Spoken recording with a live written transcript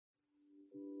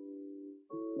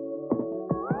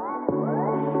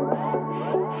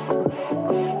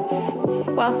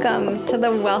Welcome to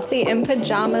the Wealthy in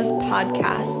Pajamas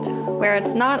podcast, where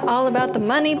it's not all about the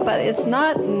money, but it's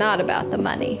not about the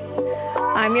money.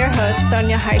 I'm your host,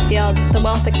 Sonia Highfield, the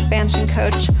Wealth Expansion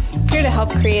Coach, here to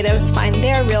help creatives find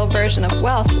their real version of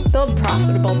wealth, build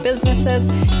profitable businesses,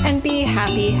 and be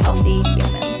happy, healthy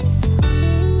humans.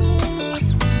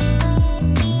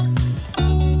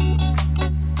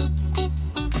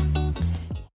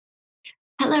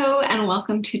 Hello, and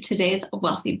welcome to today's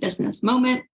Wealthy Business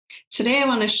Moment. Today, I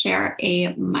want to share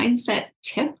a mindset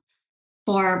tip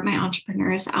for my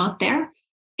entrepreneurs out there.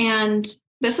 And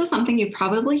this is something you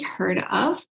probably heard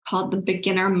of called the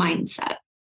beginner mindset.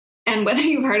 And whether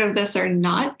you've heard of this or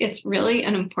not, it's really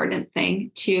an important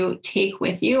thing to take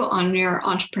with you on your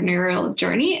entrepreneurial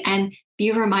journey and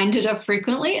be reminded of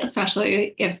frequently,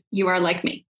 especially if you are like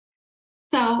me.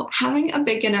 So having a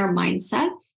beginner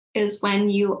mindset is when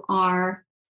you are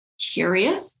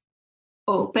curious,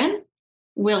 open,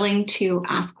 willing to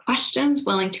ask questions,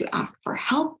 willing to ask for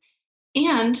help,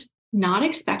 and not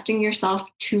expecting yourself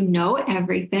to know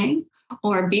everything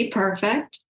or be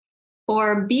perfect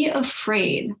or be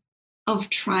afraid of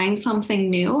trying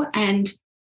something new and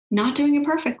not doing it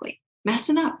perfectly,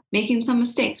 messing up, making some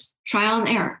mistakes, trial and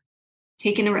error,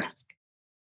 taking a risk.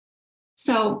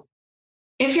 So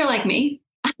if you're like me,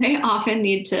 I often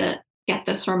need to get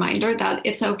this reminder that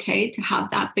it's okay to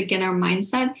have that beginner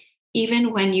mindset,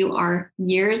 even when you are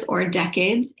years or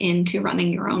decades into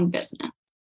running your own business.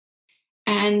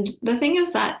 And the thing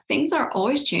is that things are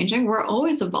always changing. We're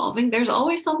always evolving. There's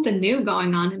always something new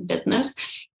going on in business.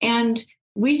 And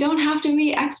we don't have to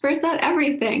be experts at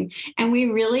everything. And we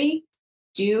really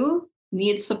do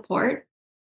need support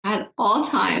at all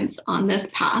times on this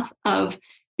path of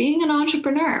being an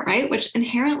entrepreneur, right? Which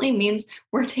inherently means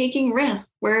we're taking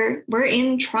risks. We're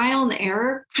in trial and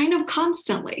error kind of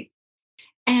constantly.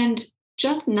 And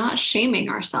just not shaming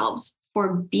ourselves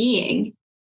for being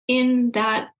in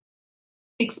that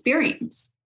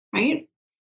experience, right?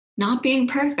 Not being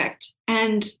perfect.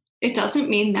 And it doesn't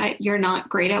mean that you're not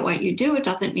great at what you do. It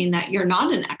doesn't mean that you're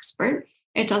not an expert.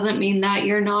 It doesn't mean that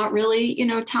you're not really,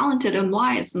 talented and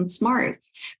wise and smart.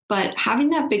 But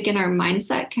having that beginner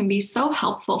mindset can be so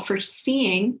helpful for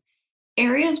seeing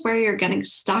areas where you're getting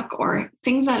stuck or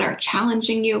things that are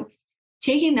challenging you,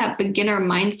 taking that beginner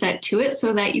mindset to it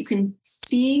so that you can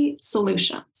see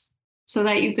solutions, so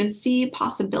that you can see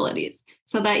possibilities,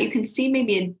 so that you can see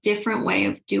maybe a different way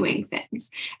of doing things,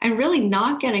 and really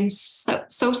not getting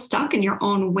so stuck in your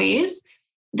own ways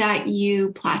that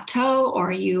you plateau or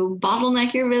you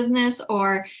bottleneck your business,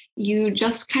 or you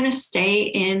just kind of stay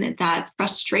in that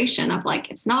frustration of like,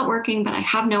 it's not working, but I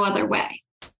have no other way.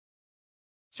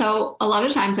 So a lot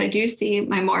of times I do see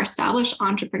my more established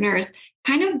entrepreneurs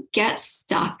kind of get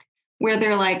stuck where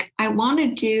they're like, I want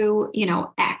to do,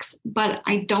 X, but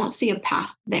I don't see a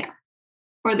path there.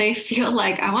 Or they feel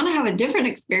like I want to have a different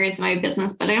experience in my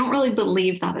business, but I don't really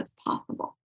believe that it's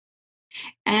possible.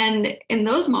 And in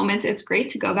those moments, it's great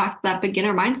to go back to that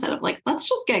beginner mindset of like, let's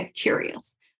just get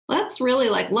curious. Let's really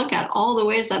look at all the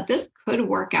ways that this could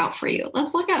work out for you.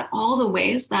 Let's look at all the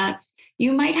ways that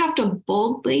you might have to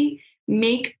boldly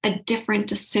make a different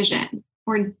decision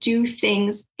or do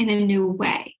things in a new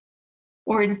way,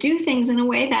 or do things in a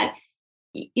way that,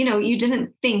 you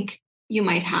didn't think you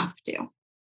might have to.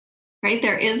 Right?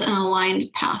 There is an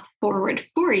aligned path forward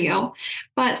for you,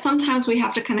 but sometimes we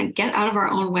have to kind of get out of our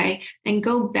own way and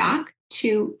go back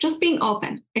to just being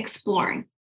open, exploring,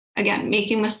 again,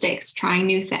 making mistakes, trying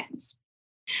new things.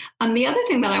 The other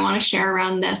thing that I want to share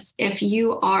around this, if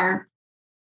you are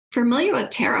familiar with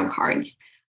tarot cards,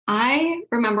 I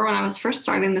remember when I was first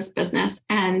starting this business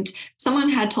and someone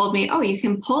had told me, oh, you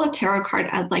can pull a tarot card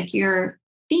as like your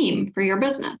theme for your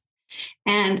business.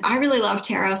 And I really love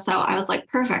tarot. So I was like,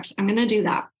 perfect, I'm going to do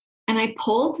that. And I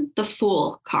pulled the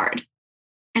Fool card.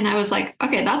 And I was like,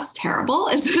 okay, that's terrible.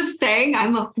 Is this saying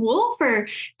I'm a fool for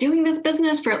doing this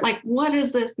business? For like, what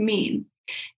does this mean?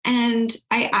 And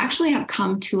I actually have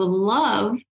come to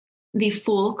love the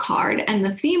Fool card and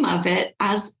the theme of it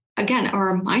as, again, a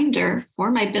reminder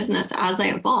for my business as I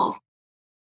evolve.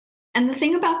 And the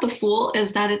thing about the Fool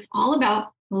is that it's all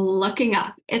about looking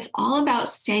up. It's all about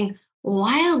staying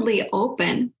wildly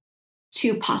open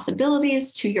to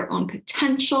possibilities, to your own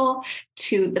potential,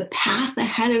 to the path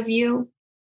ahead of you,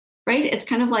 right? It's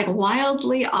kind of like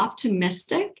wildly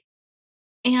optimistic.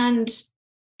 And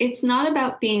it's not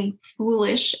about being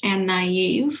foolish and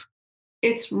naive.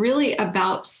 It's really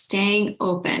about staying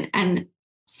open and,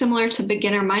 similar to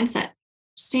beginner mindset,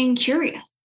 staying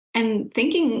curious and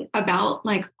thinking about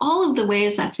like all of the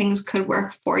ways that things could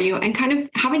work for you, and kind of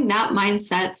having that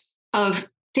mindset of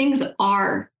things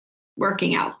are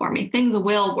working out for me. Things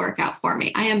will work out for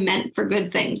me. I am meant for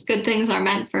good things. Good things are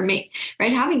meant for me,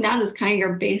 right? Having that as kind of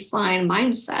your baseline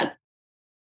mindset.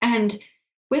 And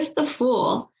with the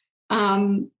Fool,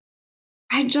 I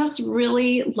just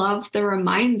really love the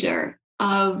reminder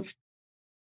of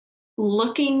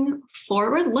looking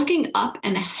forward, looking up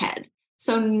and ahead.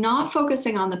 So not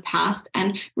focusing on the past.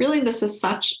 And really, this is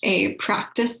such a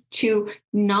practice to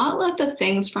not let the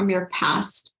things from your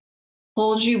past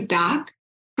hold you back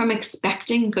from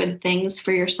expecting good things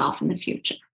for yourself in the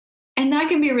future. And that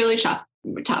can be really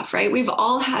tough, right? We've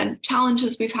all had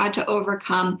challenges we've had to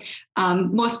overcome.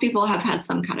 Most people have had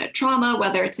some kind of trauma,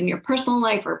 whether it's in your personal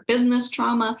life or business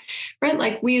trauma, right?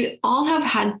 Like we all have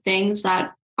had things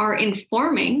that are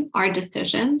informing our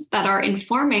decisions, that are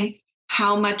informing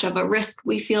how much of a risk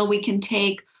we feel we can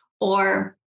take,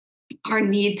 or our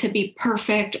need to be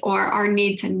perfect, or our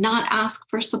need to not ask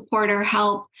for support or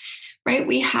help, right?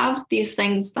 We have these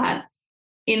things that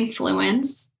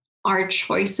influence our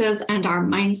choices and our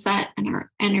mindset and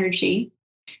our energy.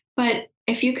 But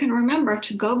if you can remember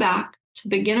to go back to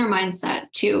beginner mindset,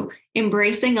 to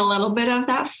embracing a little bit of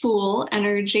that Fool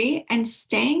energy and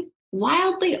staying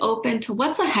wildly open to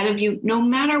what's ahead of you, no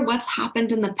matter what's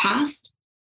happened in the past,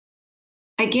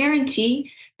 I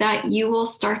guarantee that you will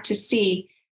start to see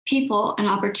people and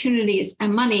opportunities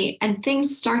and money and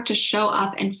things start to show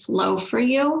up and flow for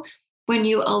you when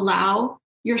you allow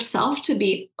yourself to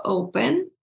be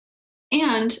open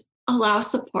and allow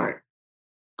support.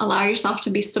 Allow yourself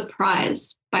to be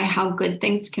surprised by how good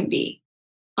things can be.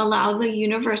 Allow the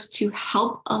universe to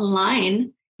help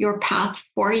align your path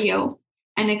for you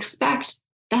and expect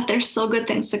that there's still good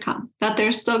things to come, that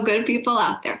there's still good people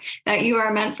out there, that you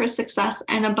are meant for success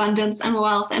and abundance and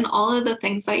wealth and all of the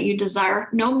things that you desire,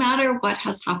 no matter what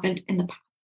has happened in the past.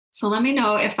 So let me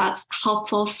know if that's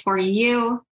helpful for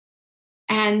you.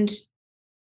 And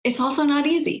it's also not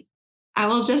easy. I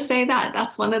will just say that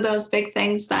that's one of those big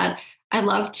things that I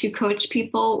love to coach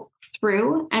people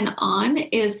through and on,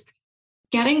 is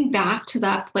getting back to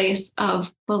that place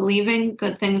of believing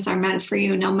good things are meant for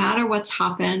you, no matter what's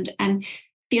happened, and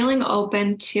feeling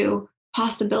open to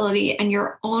possibility and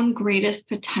your own greatest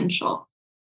potential.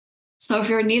 So if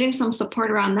you're needing some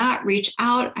support around that, reach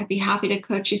out. I'd be happy to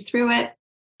coach you through it.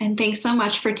 And thanks so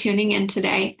much for tuning in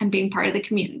today and being part of the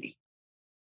community.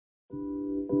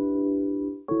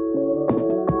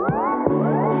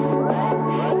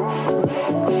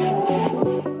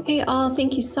 Hey all,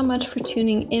 thank you so much for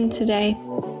tuning in today.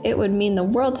 It would mean the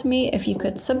world to me if you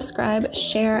could subscribe,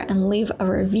 share, and leave a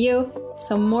review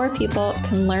so more people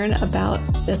can learn about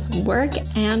this work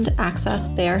and access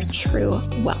their true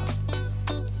wealth.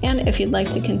 And if you'd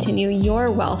like to continue your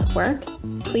wealth work,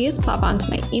 please pop onto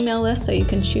my email list so you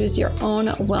can choose your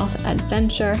own wealth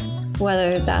adventure,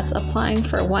 whether that's applying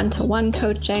for one-to-one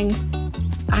coaching,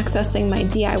 accessing my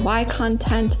DIY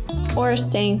content, or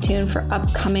staying tuned for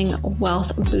upcoming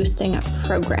wealth boosting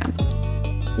programs.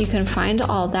 You can find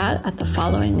all that at the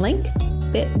following link,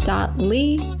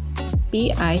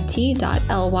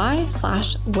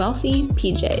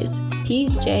 bit.ly/wealthypjs,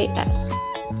 PJS,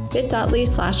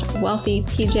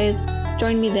 bit.ly/wealthypjs.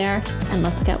 Join me there and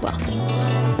let's get wealthy.